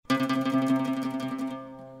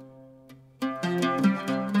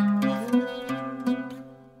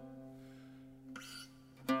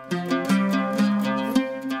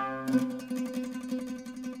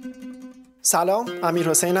سلام،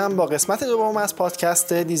 امیرحسینم با قسمت دوم از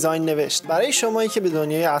پادکست دیزاین نوشت. برای شمایی که به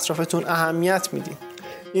دنیای اطرافتون اهمیت میدین،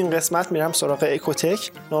 این قسمت میرم سراغ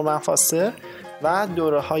اکوتک، نورمن فاستر و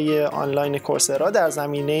دوره‌های آنلاین کورسرا در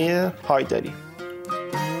زمینه پایداری.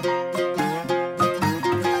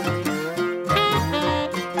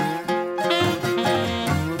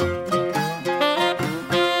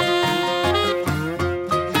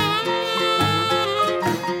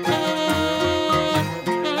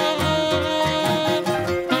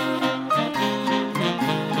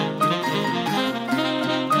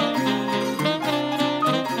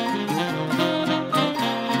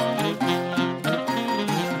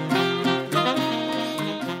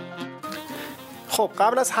 خب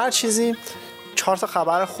قبل از هر چیزی 4 تا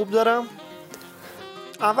خبر خوب دارم.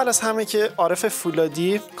 اول از همه که عارف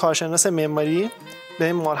فولادی، کارشناس معماری، به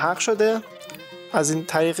این ملحق شده. از این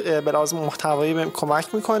طریق به لحاظ محتوایی بهم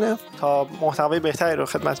کمک میکنه تا محتوای بهتری رو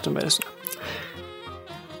خدمتتون برسونم.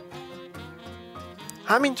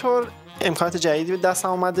 همینطور امکانات جدیدی به دستم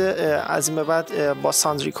اومده. از این به بعد با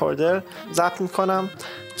ساند ریکوردر ضبط میکنم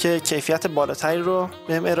که کیفیت بالاتری رو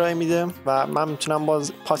بهم ارائه میده و من میتونم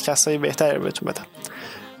باز پادکست های بهتری رو بهتون بدم.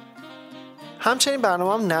 همچنین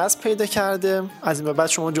برنامه‌ام نظم پیدا کرده. از این به بعد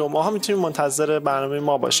شما جمعه ها میتونید منتظر برنامه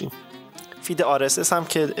ما باشین. فید RSS هم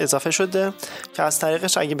که اضافه شده که از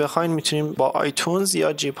طریقش اگه بخواین میتونیم با آیتونز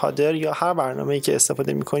یا جی پادر یا هر برنامه‌ای که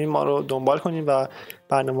استفاده میکنیم ما رو دنبال کنیم و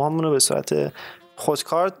برنامه‌هامون رو به صورت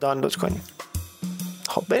خودکار دانلود کنیم.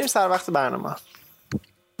 خب بریم سر وقت برنامه.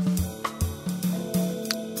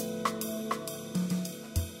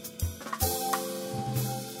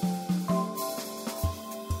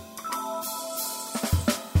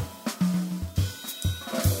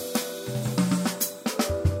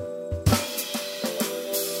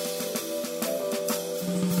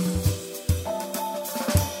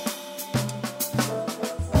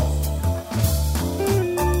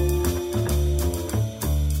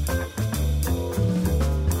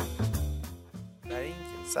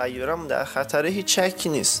 سیاره‌مون در خطر هیچ شکی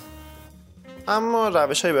نیست، اما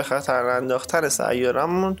روش‌های به خطر انداختن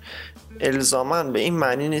سیاره‌مون الزاماً به این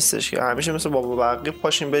معنی نیستش که همیشه مثل بابا برقی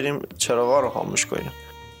پاشیم بریم چراغا رو خاموش کنیم.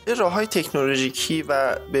 یه راه‌های تکنولوژیکی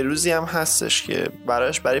و بروزی هم هستش که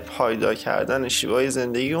برای پایدار کردن شیوه‌های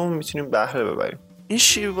زندگیمون میتونیم بهره ببریم. این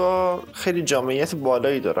شیوه خیلی جامعیت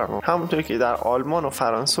بالایی دارن. همونطور که در آلمان و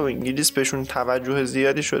فرانسه و انگلیس بهشون توجه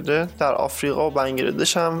زیادی شده، در آفریقا و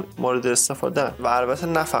بنگلادش هم مورد استفاده و البته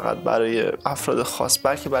نه فقط برای افراد خاص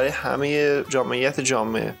بلکه برای همه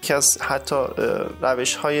جامعه. که از حتی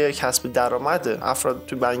روش‌های کسب درآمد افراد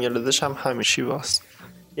تو بنگلادش هم همین شیوه است.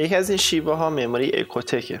 یکی از این شیوه ها معماری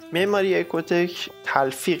اکوتکه. معماری اکوتک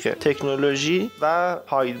تلفیق تکنولوژی و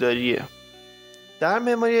پایداریه. در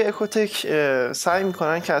معماری اکوتک سعی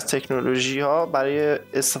میکنن که از تکنولوژی ها برای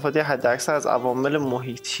استفاده حداکثر از عوامل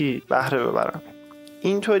محیطی بهره ببرن.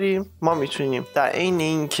 اینطوری ما میتونیم در عین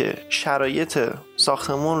اینکه شرایط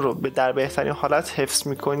ساختمون رو در بهترین حالت حفظ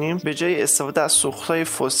میکنیم، به جای استفاده از سوختهای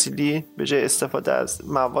فسیلی، به جای استفاده از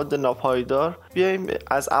مواد ناپایدار، بیایم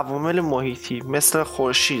از عوامل محیطی مثل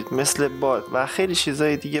خورشید، مثل باد و خیلی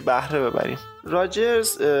چیزهای دیگه بهره ببریم.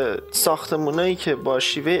 راجرز ساختمونایی که با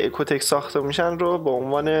شیوه اکوتک ساخته میشن رو به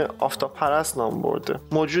عنوان آفتاب پرست نام برده،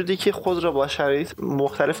 موجودی که خود را با شرایط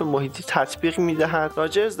مختلف محیطی تطبیق میدهد.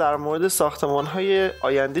 راجرز در مورد ساختمان‌های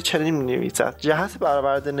آینده چنین می‌نویسد: جهت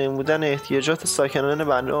برآورده نمودن احتیاجات ساکنان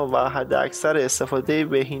بنا و حداکثر استفاده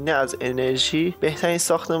بهینه از انرژی، بهترین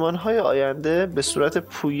ساختمان‌های آینده به صورت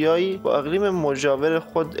پویایی با اقلیم مجاور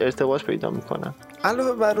خود ارتباط پیدا می‌کنند.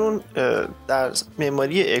 علاوه بر اون در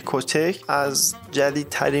معماری اکوتک از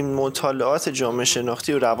جدیدترین مطالعات جامعه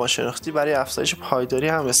شناختی و روان شناختی برای افزایش پایداری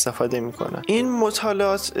هم استفاده میکنن. این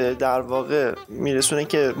مطالعات در واقع میرسونه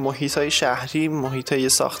که محیط‌های شهری، محیط‌های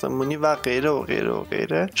ساختمانی و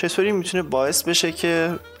غیره چطوری میتونه باعث بشه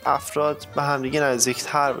که افراد به همدیگه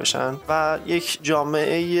نزدیکتر بشن و یک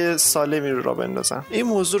جامعه سالمی رو راه بندازن. این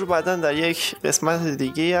موضوع رو بعداً در یک قسمت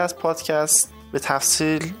دیگه از پادکست به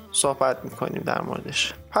تفصیل صحبت میکنیم در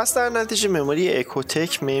موردش. پس در نتیجه معماری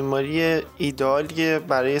اکوتک معماری ایدئالیه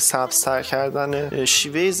برای سبزتر کردن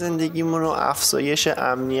شیوه زندگیمون و افزایش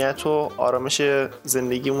امنیت و آرامش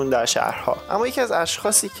زندگیمون در شهرها. اما یکی از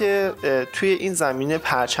اشخاصی که توی این زمینه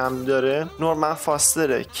پرچم داره نورمن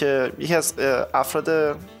فاستره که یکی از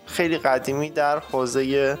افراد خیلی قدیمی در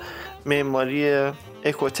حوزه معماری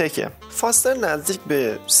اکوتکه. فاستر نزدیک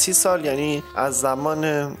به 30 سال، یعنی از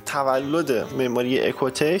زمان تولد معماری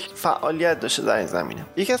اکوتک، فعالیت داشته در این زمینه.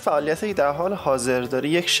 یکی از فعالیتایی که در حال حاضر داره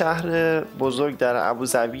یک شهر بزرگ در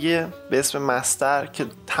ابوظبی به اسم مستر که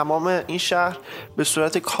تمام این شهر به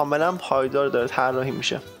صورت کاملا پایدار داره طراحی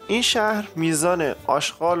میشه. این شهر میزان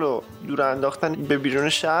آشغال و دور انداختن به بیرون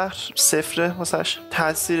شهر صفره واسش،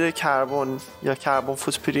 تاثیر کربن یا کربن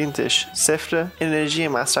فوتپرینتش صفره، انرژی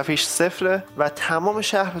مصرفیش صفره و تمام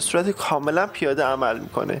شهر به صورت کاملا پیاده عمل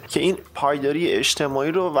میکنه که این پایداری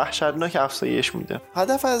اجتماعی رو وحشتناک افزایش میده.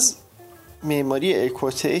 هدف از معماری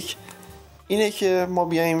اکوتک اینه که ما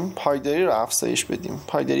بیایم پایداری رو افزایش بدیم،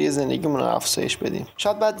 پایداری زندگیمون رو افزایش بدیم.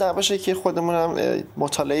 شاید بعد نباشه که خودمون هم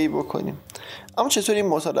مطالعه بکنیم، اما چطوری این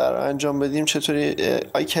مطالعه رو انجام بدیم؟ چطوری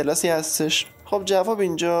آی کلاسی هستش؟ خب جواب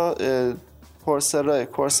اینجا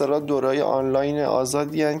کورسرا دوره‌های آنلاین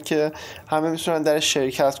آزادی هستند که همه میتونن در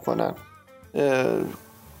شرکت کنن.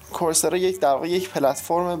 کورسرا در واقع یک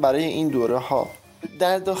پلتفرم برای این دوره ها.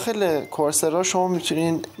 در داخل کورسرا شما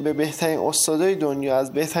میتونین به بهترین استادای دنیا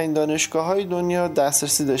از بهترین دانشگاه‌های دنیا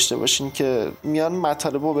دسترسی داشته باشین که میان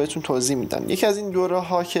مطالب رو بهتون توضیح میدن. یکی از این دوره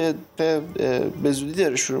ها که به زودی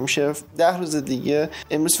داره شروع میشه، 10 روز دیگه،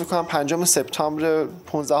 امروز فکر کنم 5 سپتامبر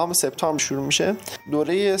 15 سپتامبر شروع میشه،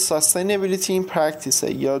 دوره ساستینبیلیتی این پرکتیس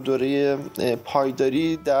یا دوره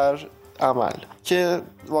پایداری در عمل که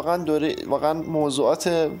واقعا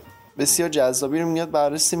موضوعات بسیار جذابی رو میاد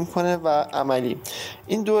بررسی میکنه و عملی.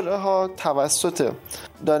 این دوره ها توسط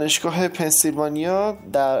دانشگاه پنسیلوانیا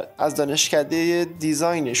از دانشکده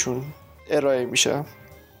دیزاینشون ارائه میشه.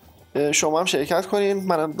 شما هم شرکت کنین،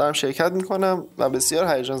 منم دارم شرکت میکنم و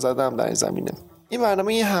بسیار هیجان زدم در این زمینه. این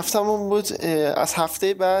برنامه این هفتهمون بود. از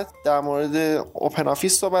هفته بعد در مورد اوپن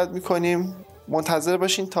آفیس صحبت میکنیم. منتظر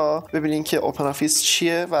باشین تا ببینین که اوپن آفیس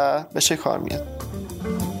چیه و به چه کار میاد.